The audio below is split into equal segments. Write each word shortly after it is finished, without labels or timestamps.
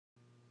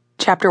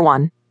Chapter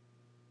 1.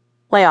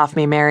 Lay off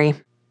me, Mary.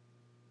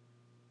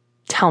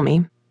 Tell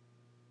me,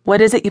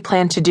 what is it you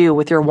plan to do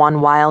with your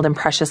one wild and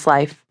precious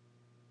life?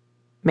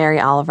 Mary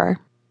Oliver.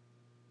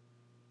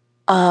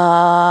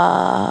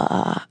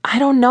 I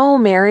don't know,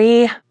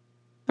 Mary.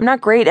 I'm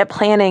not great at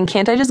planning.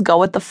 Can't I just go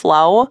with the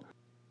flow?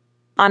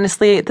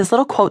 Honestly, this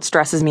little quote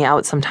stresses me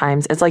out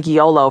sometimes. It's like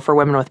YOLO for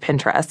women with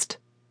Pinterest.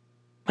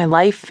 My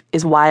life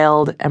is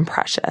wild and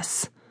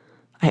precious.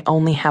 I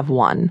only have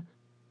one.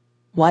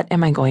 What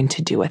am I going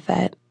to do with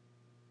it?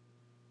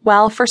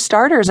 Well, for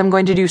starters, I'm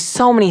going to do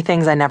so many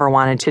things I never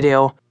wanted to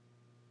do.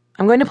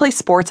 I'm going to play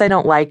sports I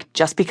don't like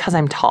just because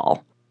I'm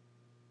tall.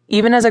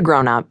 Even as a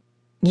grown-up,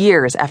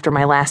 years after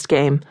my last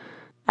game,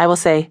 I will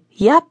say,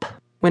 yep,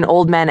 when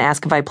old men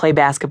ask if I play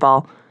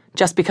basketball,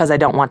 just because I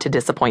don't want to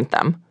disappoint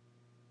them.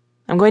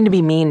 I'm going to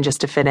be mean just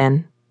to fit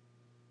in.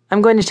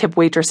 I'm going to tip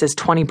waitresses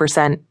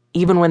 20%,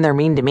 even when they're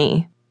mean to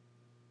me.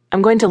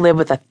 I'm going to live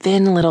with a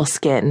thin little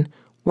skin,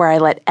 where I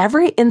let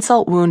every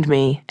insult wound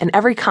me and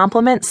every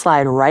compliment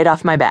slide right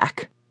off my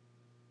back.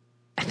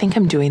 I think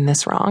I'm doing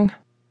this wrong.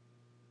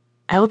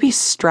 I will be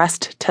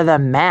stressed to the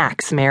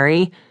max,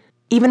 Mary,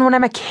 even when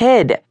I'm a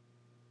kid.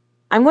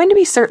 I'm going to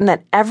be certain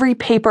that every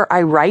paper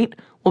I write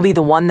will be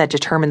the one that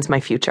determines my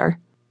future.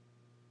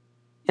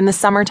 In the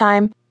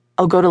summertime,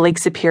 I'll go to Lake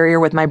Superior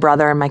with my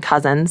brother and my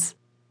cousins.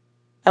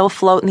 I will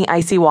float in the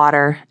icy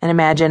water and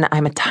imagine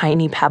I'm a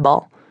tiny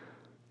pebble.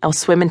 I will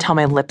swim until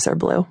my lips are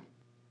blue.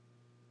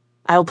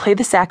 I will play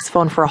the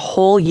saxophone for a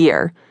whole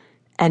year,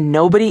 and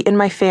nobody in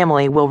my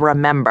family will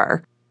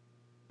remember.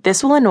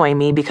 This will annoy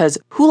me because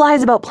who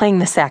lies about playing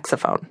the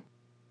saxophone?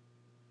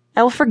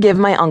 I will forgive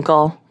my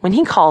uncle when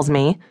he calls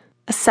me,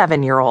 a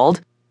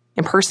 7-year-old,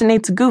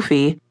 impersonates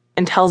Goofy,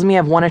 and tells me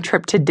I've won a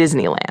trip to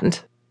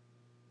Disneyland.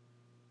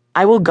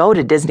 I will go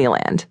to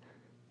Disneyland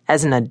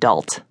as an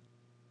adult.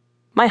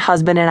 My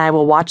husband and I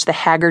will watch the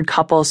haggard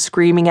couple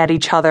screaming at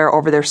each other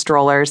over their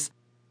strollers.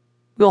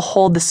 We'll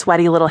hold the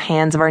sweaty little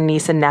hands of our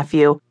niece and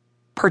nephew,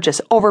 purchase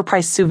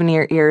overpriced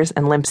souvenir ears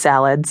and limp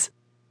salads.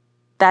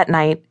 That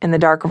night, in the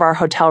dark of our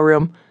hotel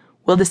room,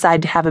 we'll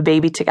decide to have a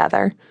baby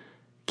together.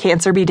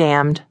 Cancer be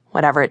damned,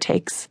 whatever it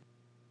takes.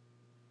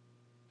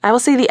 I will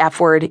say the F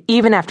word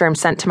even after I'm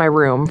sent to my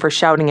room for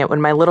shouting it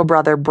when my little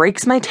brother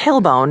breaks my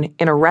tailbone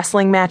in a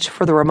wrestling match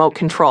for the remote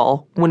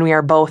control when we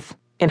are both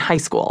in high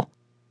school.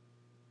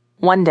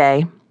 One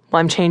day,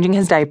 while I'm changing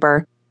his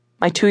diaper,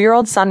 my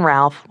 2-year-old son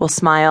Ralph will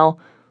smile,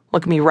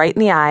 look me right in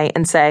the eye,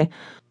 and say,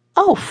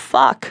 "Oh,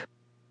 fuck,"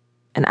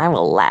 and I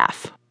will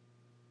laugh.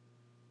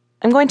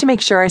 I'm going to make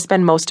sure I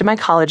spend most of my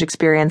college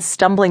experience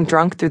stumbling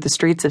drunk through the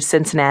streets of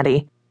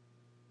Cincinnati.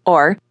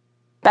 Or,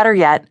 better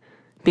yet,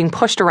 being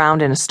pushed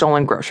around in a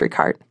stolen grocery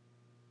cart.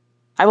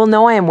 I will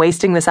know I am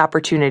wasting this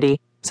opportunity,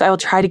 so I will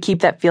try to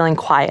keep that feeling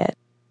quiet.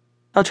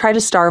 I'll try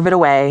to starve it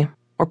away,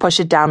 or push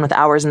it down with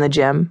hours in the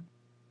gym.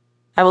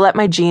 I will let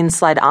my jeans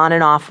slide on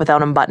and off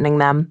without unbuttoning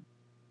them.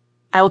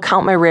 I will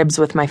count my ribs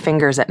with my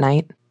fingers at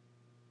night.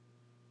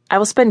 I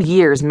will spend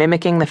years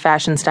mimicking the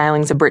fashion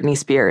stylings of Britney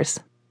Spears.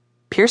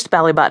 Pierced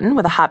belly button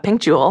with a hot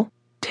pink jewel,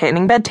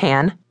 tanning bed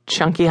tan,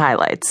 chunky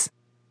highlights.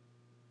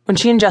 When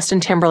she and Justin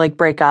Timberlake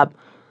break up,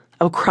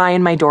 I will cry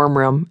in my dorm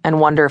room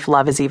and wonder if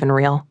love is even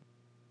real.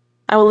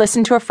 I will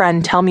listen to a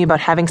friend tell me about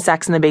having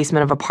sex in the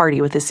basement of a party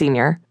with a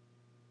senior.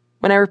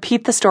 When I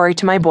repeat the story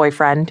to my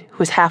boyfriend,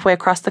 who is halfway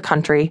across the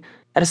country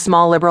at a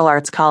small liberal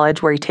arts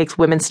college where he takes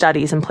women's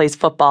studies and plays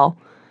football,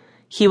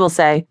 he will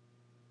say,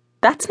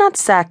 "That's not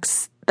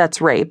sex, that's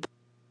rape,"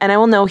 and I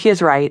will know he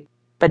is right,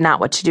 but not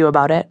what to do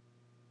about it.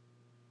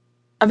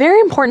 A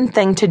very important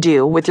thing to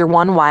do with your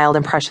one wild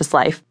and precious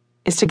life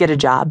is to get a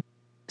job,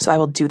 so I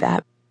will do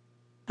that.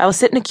 I will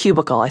sit in a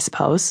cubicle, I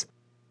suppose,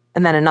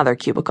 and then another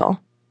cubicle.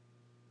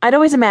 I'd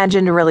always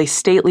imagined a really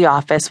stately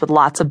office with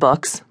lots of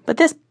books, but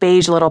this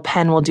beige little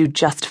pen will do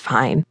just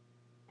fine.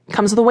 It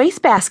comes with a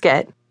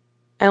wastebasket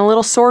and a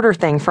little sorter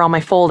thing for all my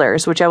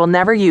folders, which I will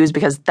never use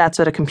because that's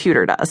what a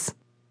computer does.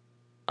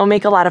 I'll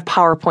make a lot of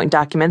PowerPoint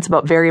documents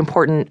about very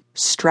important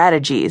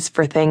strategies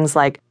for things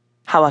like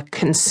how a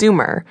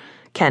consumer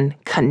can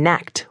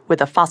connect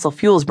with a fossil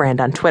fuels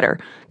brand on Twitter.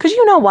 Because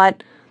you know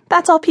what?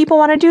 That's all people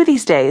want to do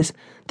these days.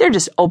 They're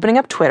just opening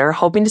up Twitter,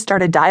 hoping to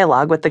start a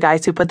dialogue with the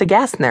guys who put the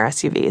gas in their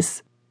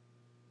SUVs.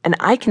 And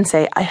I can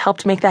say I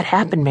helped make that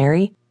happen,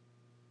 Mary.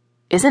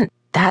 Isn't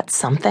that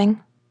something?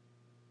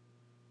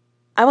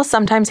 I will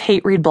sometimes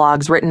hate read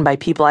blogs written by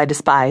people I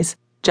despise,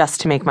 just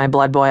to make my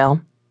blood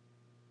boil.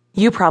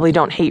 You probably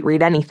don't hate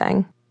read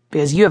anything,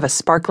 because you have a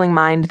sparkling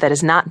mind that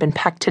has not been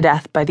pecked to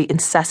death by the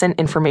incessant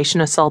information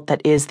assault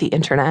that is the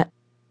internet.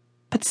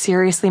 But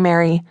seriously,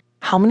 Mary,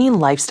 how many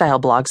lifestyle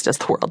blogs does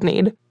the world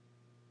need?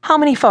 How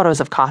many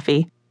photos of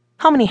coffee?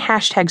 How many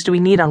hashtags do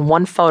we need on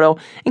one photo?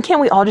 And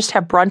can't we all just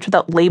have brunch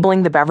without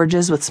labeling the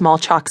beverages with small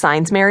chalk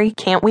signs, Mary?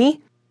 Can't we?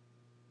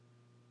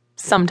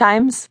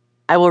 Sometimes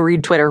I will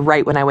read Twitter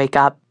right when I wake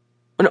up,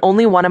 when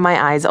only one of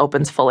my eyes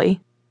opens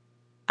fully.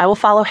 I will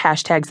follow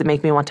hashtags that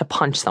make me want to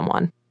punch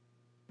someone.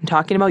 I'm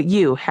talking about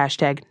you,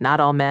 hashtag not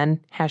all men,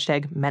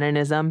 hashtag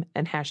meninism,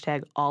 and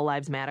hashtag all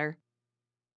lives matter.